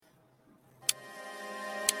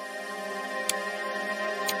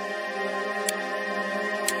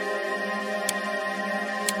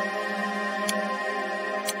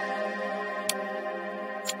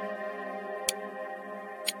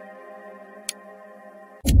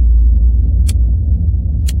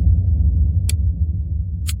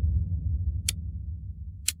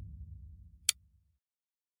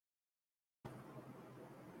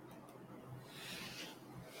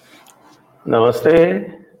नमस्ते।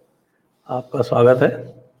 आपका स्वागत है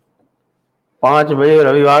 5 बजे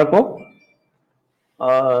रविवार को।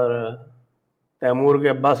 और तैमूर के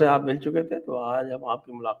अब्बा से आप मिल चुके थे, तो आज हम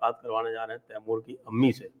आपकी मुलाकात करवाने जा रहे हैं तैमूर की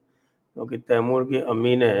अम्मी से, क्योंकि तैमूर की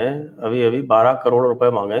अम्मी ने अभी अभी 12 करोड़ रुपए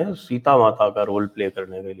मांगे हैं सीता माता का रोल प्ले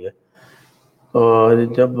करने के लिए। तो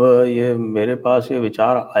जब ये मेरे पास ये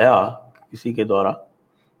विचार आया किसी के द्वारा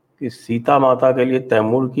कि सीता माता के लिए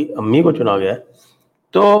तैमूर की अम्मी को चुना गया है,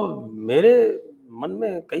 तो मेरे मन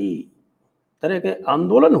में कई तरह के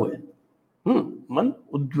आंदोलन हुए। मन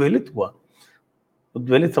उद्वेलित हुआ।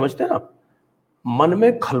 उद्वेलित समझते हैं आप? मन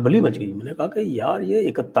में खलबली मच गई। मैंने कहा कि यार, ये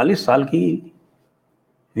 41 साल की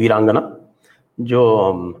वीरांगना जो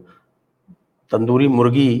तंदूरी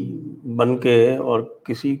मुर्गी बन के और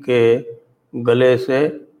किसी के गले से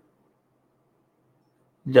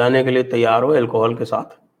जाने के लिए तैयार हो अल्कोहल के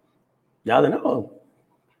साथ। याद है ना वो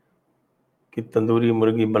कि तंदूरी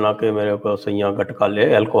मुर्गी बना के मेरे को सैया गटका ले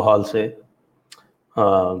अल्कोहल से,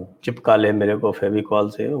 चिपका ले मेरे को फेविकॉल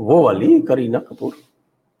से, वो वाली करीना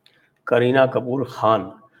कपूर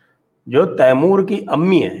खान जो तैमूर की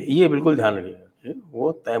अम्मी है। ये बिल्कुल ध्यान रखिएगा,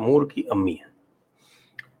 वो तैमूर की अम्मी है।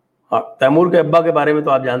 हाँ, तैमूर के अब्बा के बारे में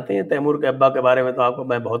तो आप जानते हैं। तैमूर के अब्बा के बारे में तो आपको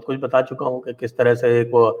मैं बहुत कुछ बता चुका हूँ कि किस तरह से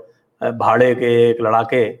एक वो भाड़े के एक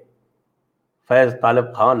लड़ाके फैज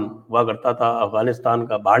तालिब खान हुआ करता था, अफगानिस्तान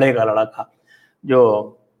का भाड़े का लड़ाका,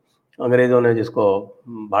 जो अंग्रेज़ों ने जिसको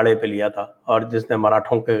भाड़े पे लिया था और जिसने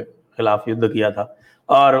मराठों के खिलाफ युद्ध किया था।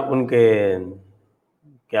 और उनके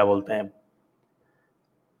क्या बोलते हैं,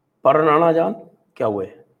 परनाना जान क्या हुए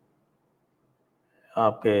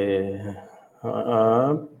आपके,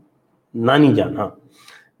 नानी जान, हाँ,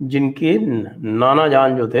 जिनके नाना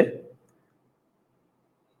जान जो थे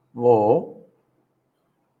वो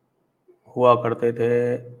हुआ करते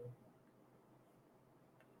थे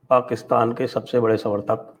पाकिस्तान के सबसे बड़े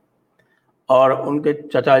समर्थक। और उनके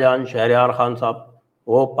चचा जान शहरयार खान साहब,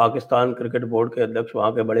 वो पाकिस्तान क्रिकेट बोर्ड के अध्यक्ष,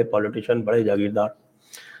 वहाँ के बड़े पॉलिटिशियन, बड़े जागीरदार।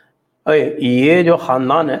 ये जो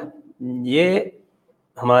ख़ानदान है, ये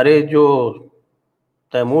हमारे जो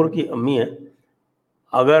तैमूर की अम्मी है,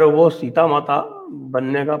 अगर वो सीता माता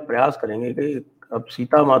बनने का प्रयास करेंगे कि अब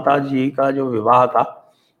सीता माता जी का जो विवाह था,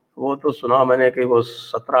 वो तो सुना मैंने कि वो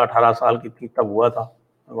 17-18 साल की थी तब हुआ था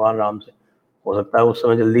भगवान राम से। हो सकता है उस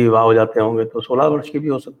समय जल्दी विवाह हो जाते होंगे, तो 16 वर्ष की भी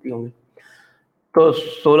हो सकती होंगी। तो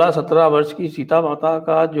 16-17 वर्ष की सीता माता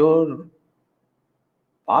का जो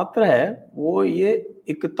पात्र है, वो ये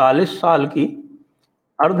 41 साल की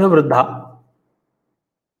अर्धवृद्धा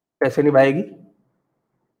कैसे निभाएगी?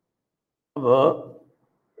 अब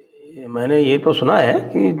मैंने ये तो सुना है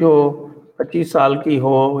कि जो 25 साल की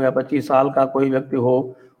हो या 25 साल का कोई व्यक्ति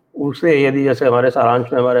हो, उसे यदि, जैसे हमारे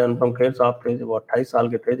सारांश में हमारे अनुपम खेर साहब थे, जब वो 28 साल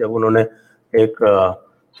के थे जब उन्होंने एक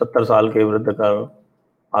 70 साल के वृद्ध का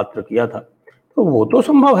पात्र किया था, तो वो तो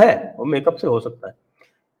संभव है, वो मेकअप से हो सकता है।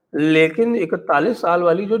 लेकिन 41 साल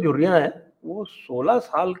वाली जो झुर्रियाँ हैं, वो 16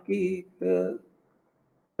 साल की एक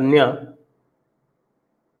कन्या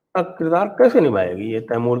का किरदार कैसे निभाएगी ये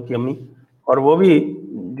तैमूर की अम्मी? और वो भी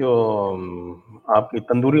जो आपकी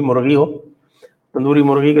तंदूरी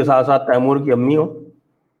मुर्गी के साथ साथ तैमूर की अम्मी हो।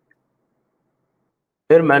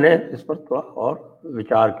 फिर मैंने इस पर थोड़ा और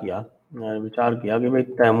विचार किया कि भाई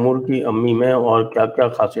तैमूर की अम्मी में और क्या क्या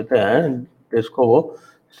खासियतें हैं जिसको वो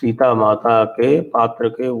सीता माता के पात्र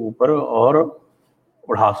के ऊपर और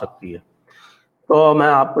उड़ा सकती है। तो मैं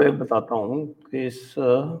आपको एक बताता हूँ कि इस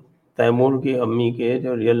तैमूर की अम्मी के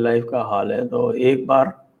जो रियल लाइफ का हाल है, तो एक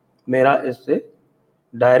बार मेरा इससे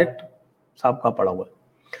डायरेक्ट साबका पड़ा हुआ है।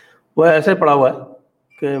 वो ऐसे पड़ा हुआ है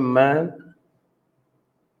कि मैं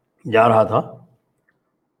जा रहा था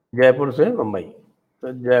जयपुर से मुंबई।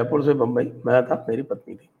 तो जयपुर से मुंबई मैं था, मेरी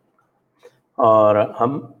पत्नी थी, और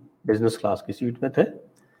हम बिजनेस क्लास की सीट में थे।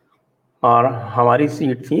 और हमारी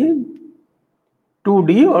सीट थी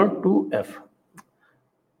 2D और 2F।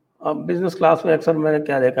 अब बिजनेस क्लास में अक्सर मैंने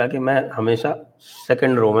क्या देखा कि मैं हमेशा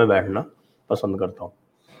सेकंड रो में बैठना पसंद करता हूँ।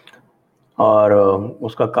 और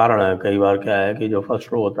उसका कारण है, कई बार क्या है कि जो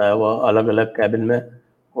फर्स्ट रो होता है वो अलग अलग कैबिन में,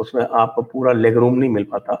 उसमें आपको पूरा लेग रूम नहीं मिल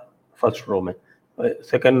पाता फर्स्ट रो में।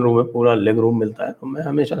 सेकंड रो में पूरा लेग रूम मिलता है, तो मैं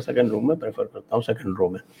हमेशा सेकंड रूम में प्रेफर करता हूँ, सेकंड रो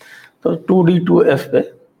में। तो 2D 2F पे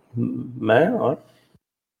मैं और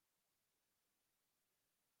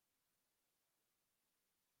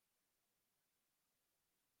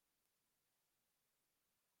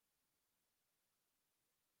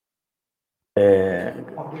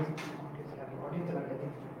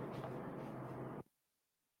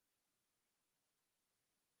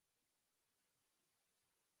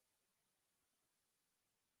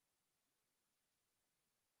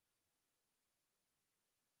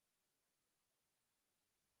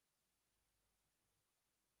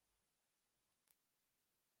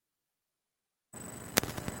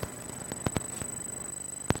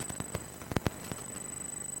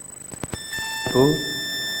 2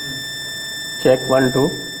 चेक 1 2।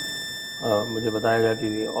 मुझे बताएगा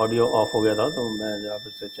कि ऑडियो ऑफ हो गया था, तो मैं जरा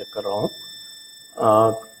फिर से चेक कर रहा हूँ।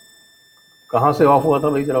 कहाँ से ऑफ हुआ था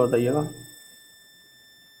भाई, ज़रा बताइएगा।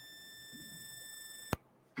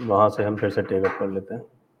 वहाँ से हम फिर से टेक अप कर लेते हैं।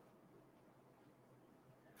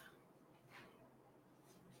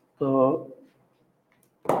 तो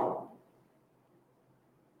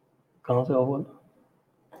कहाँ से ऑफ हुआ था?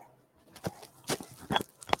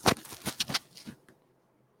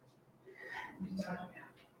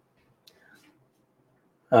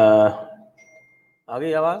 आ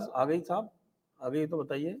गई आवाज़, आ गई साहब, आ गई तो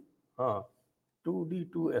बताइए। हाँ 2D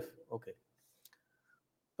 2F, ओके।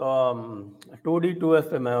 तो 2D 2F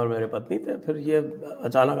पे मैं और मेरे पत्नी थे, फिर ये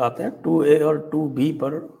अचानक आते हैं 2A और 2B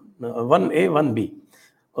पर, 1A 1B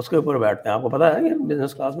उसके ऊपर बैठते हैं। आपको पता है कि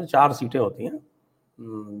बिजनेस क्लास में 4 सीटें होती हैं,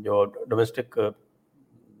 जो डोमेस्टिक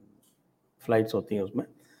फ्लाइट्स होती हैं उसमें।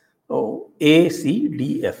 तो A C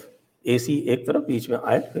D F, AC एक तरफ, बीच में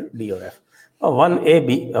I, फिर D और F, और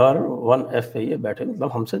 1AB और 1F पे ये बैठे,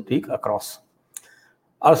 मतलब हमसे ठीक अक्रॉस,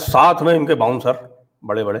 और साथ में इनके बाउंसर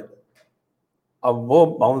बड़े बड़े। अब वो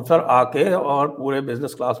बाउंसर आके और पूरे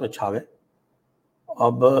बिजनेस क्लास में छा गए।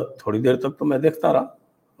 अब थोड़ी देर तक तो मैं देखता रहा,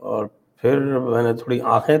 और फिर मैंने थोड़ी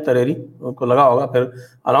आंखें तरेरी, उनको लगा होगा, फिर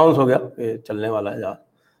अनाउंस हो गया कि चलने वाला है जहाज,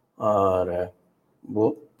 और वो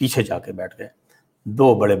पीछे जाके बैठ गए।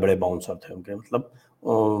 2 बड़े बड़े बाउंसर थे उनके, मतलब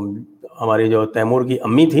हमारी जो तैमूर की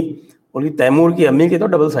अम्मी थी, उनकी तैमूर की अम्मी के तो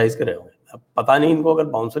डबल साइज के रहे होंगे। अब पता नहीं इनको अगर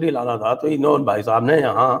बाउंसर ही लाना था तो इन्होंने भाई साहब ने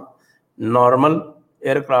यहाँ नॉर्मल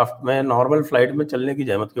एयरक्राफ्ट में, नॉर्मल फ्लाइट में चलने की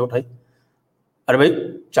जहमत क्यों उठाई? अरे भाई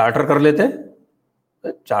चार्टर कर लेते,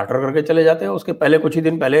 चार्टर करके चले जाते हैं। उसके पहले, कुछ ही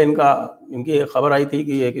दिन पहले, इनकी एक खबर आई थी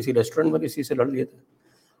कि ये किसी रेस्टोरेंट में किसी से लड़ लिए थे।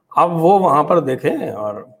 अब वो वहाँ पर देखें,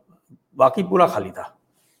 और बाकी पूरा खाली था,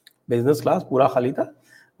 बिजनेस क्लास पूरा खाली था।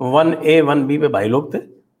 1A 1B पे भाई लोग थे,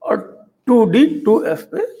 और 2D 2F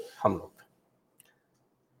पे हम लोग थे।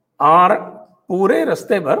 और पूरे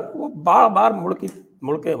रास्ते भर वो बार बार मुड़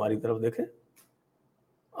के हमारी तरफ देखे,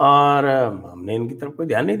 और हमने इनकी तरफ कोई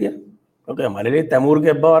ध्यान नहीं दिया, क्योंकि हमारे लिए तैमूर के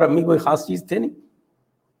अब्बा और अम्मी कोई खास चीज़ थे नहीं।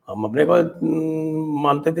 हम अपने को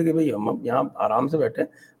मानते थे कि भाई हम यहाँ आराम से बैठे,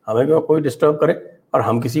 हमें क्यों कोई डिस्टर्ब करे, और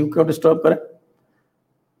हम किसी को क्यों डिस्टर्ब करें।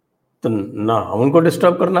 तो ना हम उनको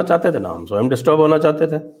डिस्टर्ब करना चाहते थे, ना हम स्वयं डिस्टर्ब होना चाहते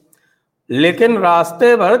थे। लेकिन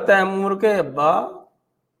रास्ते भर तैमूर के अब्बा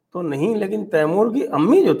तो नहीं, लेकिन तैमूर की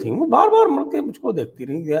अम्मी जो थी वो बार बार मुड़ के मुझको देखती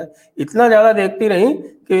रही, इतना ज़्यादा देखती रही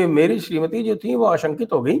कि मेरी श्रीमती जो थी वो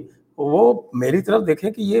आशंकित हो गई। वो मेरी तरफ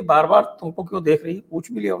देखे कि ये बार बार तुमको क्यों देख रही है,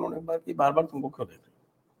 पूछ भी लिया उन्होंने एक बार कि बार बार तुमको क्यों देख रही है।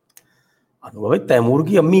 भाई तैमूर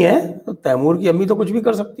की अम्मी है, तो तैमूर की अम्मी तो कुछ भी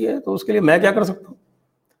कर सकती है, तो उसके लिए मैं क्या कर सकता हूँ।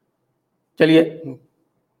 चलिए,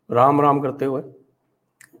 राम राम करते हुए,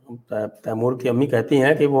 तैमूर की अम्मी कहती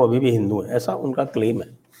हैं कि वो अभी भी हिंदू है, ऐसा उनका क्लेम है।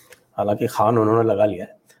 हालांकि खान उन्होंने लगा लिया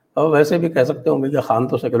है, और वैसे भी कह सकते होंगे कि खान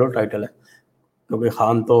तो सेक्युलर टाइटल है, क्योंकि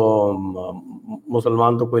खान तो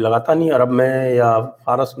मुसलमान तो कोई लगाता नहीं अरब में या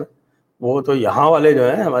फारस में। वो तो यहाँ वाले जो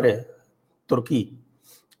हैं हमारे तुर्की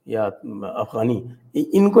या अफगानी,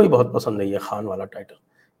 इनको ही बहुत पसंद है ये खान वाला टाइटल।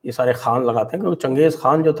 ये सारे खान लगाते हैं, क्योंकि चंगेज़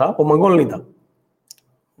खान जो था वो मंगोल नहीं था,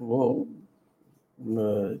 वो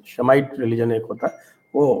शमाइट रिलीजन एक होता है,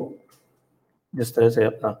 वो जिस तरह से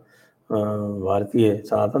अपना भारतीय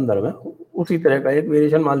सनातन धर्म है, उसी तरह का एक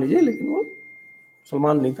वेरिएशन मान लीजिए, लेकिन वो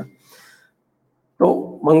मुसलमान नहीं था।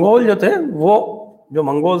 तो मंगोल जो थे, वो जो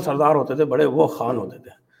मंगोल सरदार होते थे बड़े, वो खान होते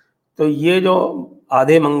थे। तो ये जो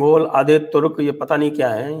आधे मंगोल आधे तुर्क, ये पता नहीं क्या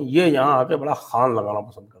है, ये यहाँ आके बड़ा खान लगाना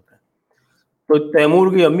पसंद करते हैं। तो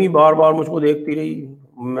तैमूर की अम्मी बार बार मुझको देखती रही,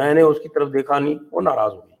 मैंने उसकी तरफ देखा नहीं, वो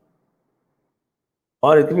नाराज़ हो गई,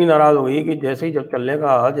 और इतनी नाराज़ हो गई कि जैसे ही, जब चलने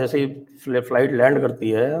का, जैसे ही फ्लाइट लैंड करती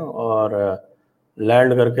है, और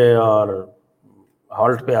लैंड करके और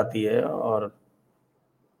हॉल्ट पे आती है, और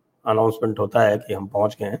अनाउंसमेंट होता है कि हम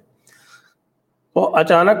पहुंच गए हैं, तो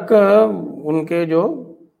अचानक उनके जो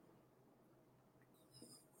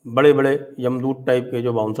बड़े बड़े यमदूत टाइप के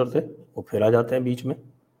जो बाउंसर थे, वो फिर आ जाते हैं बीच में।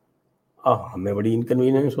 हमें बड़ी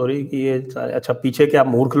इनकन्वीनियंस हो रही कि ये अच्छा, पीछे क्या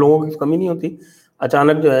मूर्ख लोगों की कमी नहीं होती।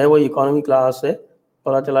 अचानक जो है वो इकोनॉमी क्लास से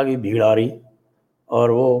पता चला कि भीड़ आ रही,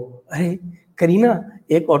 और वो, अरे करीना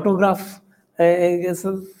एक ऑटोग्राफ,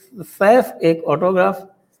 सैफ एक ऑटोग्राफ।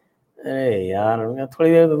 अरे यार, मैं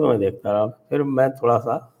थोड़ी देर तो तुम्हें देखता रहा, फिर मैं थोड़ा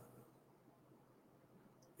सा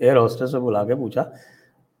एयर होस्टेस से बुला के पूछा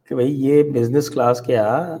कि भाई ये बिजनेस क्लास क्या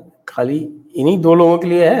खाली इन्हीं 2 लोगों के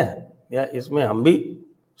लिए है, या इसमें हम भी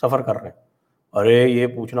सफ़र कर रहे हैं? अरे ये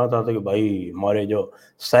पूछना था तो कि भाई हमारे जो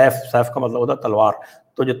सैफ, सैफ का मतलब होता है तलवार,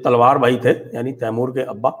 तो जो तलवार भाई थे यानी तैमूर के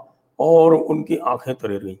अब्बा, और उनकी आंखें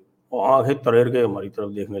तरेर गई, और आंखें तरेर के हमारी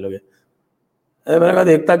तरफ देखने लगे। मैंने कहा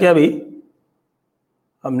देखता क्या भाई,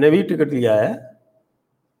 हमने भी टिकट लिया है,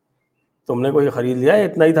 तुमने कोई खरीद लिया है,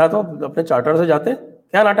 इतना ही था तो अपने चार्टर से जाते,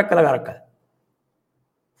 क्या नाटक का लगा रखा है।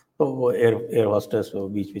 तो वो एयर हॉस्टेस वो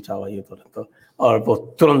बीच बीच आवा ये तुरंत तो, और वो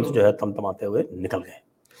तुरंत जो है तमतमाते हुए निकल गए।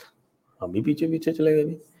 हम भी पीछे पीछे चले गए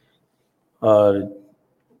भी। और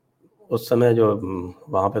उस समय जो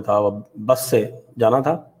वहाँ पे था, वो बस से जाना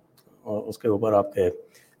था, और उसके ऊपर आपके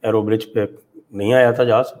एरो ब्रिज पे नहीं आया था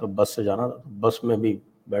जहाज, तो बस से जाना था। बस में भी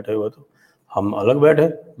बैठे हुए, तो हम अलग बैठे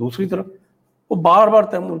दूसरी तरफ। वो बार बार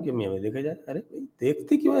तैमूर की अम्मी हमें देखे जाए, अरे भाई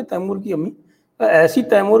देखती क्यों है तैमूर की अम्मी, ऐसी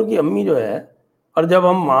तैमूर की अम्मी जो है। और जब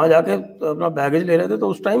हम वहाँ जाके अपना बैगेज ले रहे थे, तो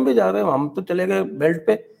उस टाइम भी जा रहे, हम तो चले गए बेल्ट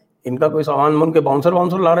पे, इनका कोई सामान उनके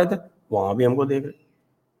बाउंसर ला रहे थे, वहाँ भी हमको देख रहे।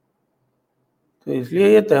 तो इसलिए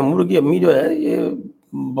ये तैमूर की अम्मी जो है, ये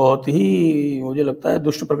बहुत ही मुझे लगता है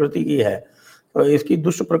दुष्ट प्रकृति की है। तो इसकी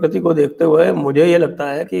दुष्ट प्रकृति को देखते हुए मुझे ये लगता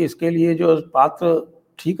है कि इसके लिए जो पात्र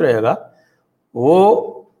ठीक रहेगा,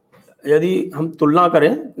 वो यदि हम तुलना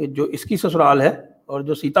करें कि जो इसकी ससुराल है और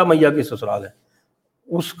जो सीता मैया की ससुराल है,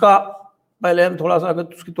 उसका पहले हम थोड़ा सा अगर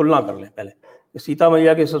उसकी तुलना कर लें पहले। सीता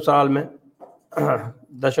मैया के ससुराल में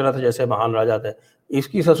दशरथ जैसे महान राजा थे,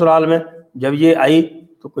 इसकी ससुराल में जब ये आई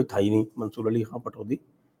तो कोई था ही नहीं। मंसूर अली खां पटौदी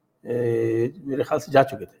मेरे ख्याल से जा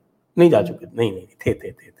चुके थे, नहीं जा चुके थे, नहीं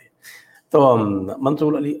थे। तो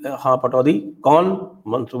मंसूर अली खां पटौदी कौन?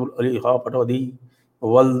 मंसूर अली खां पटौदी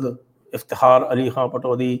वल्द इफ्तिखार अली खां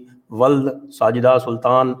पटौदी, वल्द साजिदा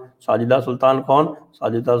सुल्तान। साजिदा सुल्तान कौन?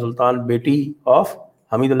 साजिदा सुल्तान बेटी ऑफ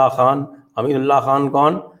हमीदुल्लाह खान। हमीदुल्लाह खान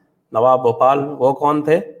कौन? नवाब भोपाल। वो कौन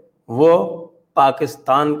थे? वो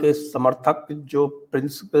पाकिस्तान के समर्थक, जो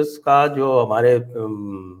प्रिंसेस का जो हमारे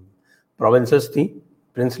प्रोविंसेस थी,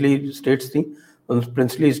 प्रिंसली स्टेट्स थी, उन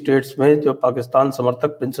प्रिंसली स्टेट्स में जो पाकिस्तान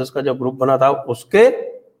समर्थक प्रिंसेस का जो ग्रुप बना था, उसके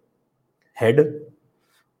हेड।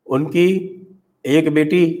 उनकी एक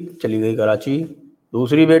बेटी चली गई कराची,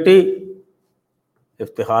 दूसरी बेटी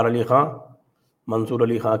इफ्तिखार अली खां, मंसूर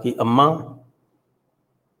अली खां की अम्मा,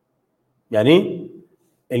 यानी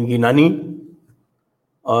इनकी नानी,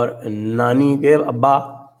 और नानी के अब्बा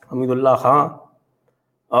हमीदुल्लाह खां।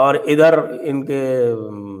 और इधर इनके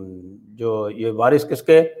जो ये वारिस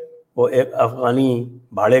किसके, वो एक अफगानी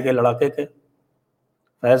भाड़े के लड़ाके के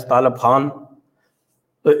फैज तालब खान।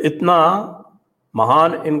 तो इतना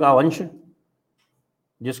महान इनका वंश,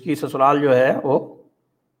 जिसकी ससुराल जो है वो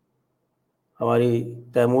हमारी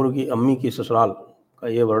तैमूर की अम्मी की ससुराल का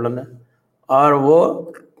ये वर्णन है। और वो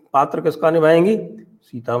पात्र किसका निभाएंगी?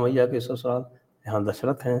 सीता मैया के ससुराल। यहाँ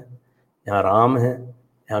दशरथ हैं, यहाँ राम हैं,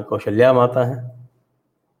 यहाँ कौशल्या माता हैं।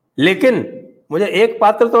 लेकिन मुझे एक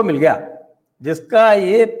पात्र तो मिल गया जिसका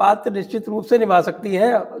ये पात्र निश्चित रूप से निभा सकती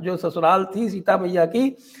है, जो ससुराल थी सीता मैया की।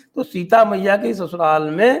 तो सीता मैया की ससुराल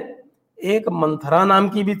में एक मंथरा नाम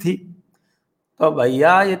की भी थी। तो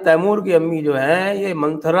भैया ये तैमूर की अम्मी जो है, ये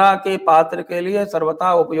मंथरा के पात्र के लिए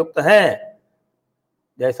सर्वथा उपयुक्त है।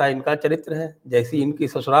 जैसा इनका चरित्र है, जैसी इनकी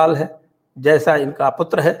ससुराल है, जैसा इनका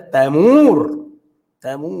पुत्र है तैमूर।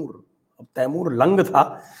 तैमूर, अब तैमूर लंग था,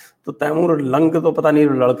 तो तैमूर लंग तो पता नहीं,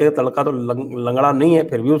 लड़के तड़का तो लंगड़ा नहीं है,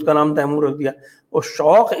 फिर भी उसका नाम तैमूर रख दिया। वो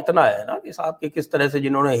शौक इतना है ना कि साहब के किस तरह से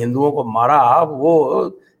जिन्होंने हिंदुओं को मारा,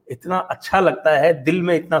 वो इतना अच्छा लगता है, दिल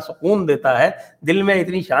में इतना सुकून देता है, दिल में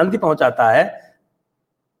इतनी शांति पहुंचाता है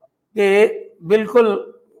कि बिल्कुल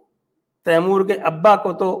तैमूर के अब्बा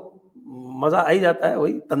को तो मजा आ ही जाता है,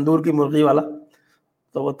 वही तंदूर की मुर्गी वाला।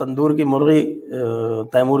 तो वो तंदूर की मुर्गी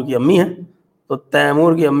तैमूर की अम्मी है। तो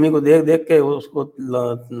तैमूर की अम्मी को देख देख के उसको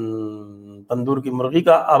तंदूर की मुर्गी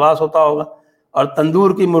का आभास होता होगा, और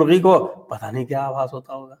तंदूर की मुर्गी को पता नहीं क्या आभास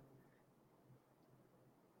होता होगा।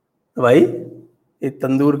 तो भाई ये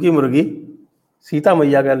तंदूर की मुर्गी सीता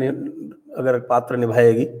मैया का अगर पात्र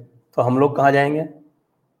निभाएगी, तो हम लोग कहाँ जाएंगे?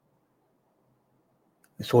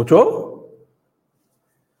 सोचो।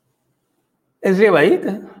 इसलिए भाई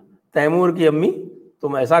तैमूर की अम्मी,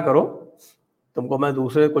 तुम ऐसा करो, तुमको मैं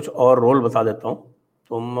दूसरे कुछ और रोल बता देता हूँ।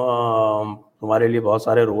 तुम्हारे लिए बहुत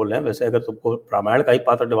सारे रोल हैं वैसे। अगर तुमको रामायण का ही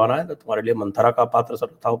पात्र निभाना है तो तुम्हारे लिए मंथरा का पात्र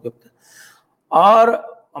सर्वथा उपयुक्त है। और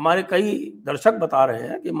हमारे कई दर्शक बता रहे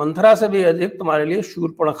हैं कि मंथरा से भी अधिक तुम्हारे लिए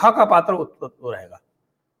शूर्पणखा का पात्र उपयुक्त रहेगा।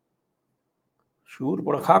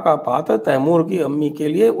 शूर्पणखा का पात्र तैमूर की अम्मी के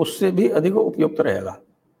लिए उससे भी अधिक उपयुक्त रहेगा।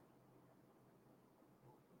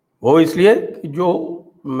 वो इसलिए कि जो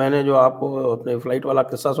मैंने जो आपको अपने फ्लाइट वाला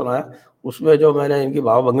किस्सा सुनाया, उसमें जो मैंने इनकी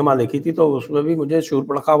भाव भंगिमा देखी थी, तो उसमें भी मुझे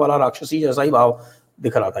शूर्पणखा वाला राक्षसी जैसा ही भाव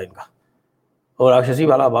दिख रहा था इनका, और राक्षसी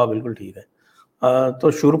वाला भाव बिल्कुल ठीक है।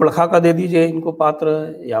 तो शूर्पणखा का दे दीजिए इनको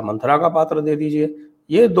पात्र, या मंथरा का पात्र दे दीजिए।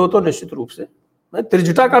 ये दो तो निश्चित रूप से मैं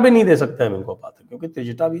त्रिजटा का भी नहीं दे सकते हम इनको पात्र, क्योंकि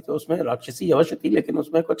त्रिजटा भी तो उसमें राक्षसी अवश्य थी, लेकिन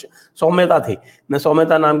उसमें कुछ सौम्यता थी। न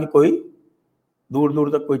सौम्यता नाम की कोई दूर दूर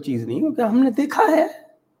तक कोई चीज नहीं, क्योंकि हमने देखा है,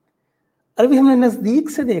 अरे हमने नजदीक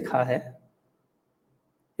से देखा है।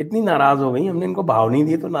 इतनी नाराज हो गई, हमने इनको भाव नहीं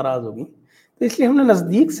दिए तो नाराज हो गई, तो इसलिए हमने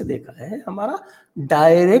नजदीक से देखा है, हमारा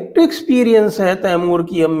डायरेक्ट एक्सपीरियंस है तैमूर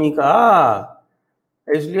की अम्मी का।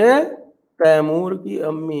 इसलिए तैमूर की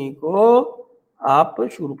अम्मी को आप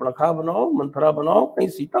शूर्पणखा बनाओ, मंथरा बनाओ, कहीं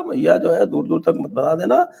सीता मैया जो है दूर दूर तक मत बना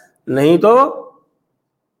देना, नहीं तो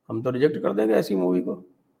हम तो रिजेक्ट कर देंगे ऐसी मूवी को।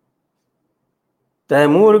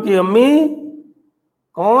 तैमूर की अम्मी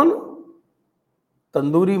कौन?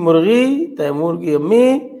 तंदूरी मुर्गी, तैमूर की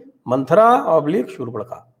अम्मी, मंथरा ऑब्लिक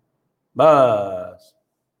शूर्पणखा, बस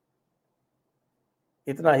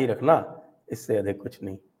इतना ही रखना, इससे अधिक कुछ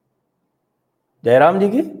नहीं। जयराम जी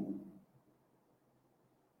की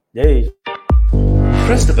जय।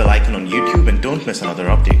 Press the bell icon on YouTube and don't miss another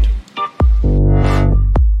update.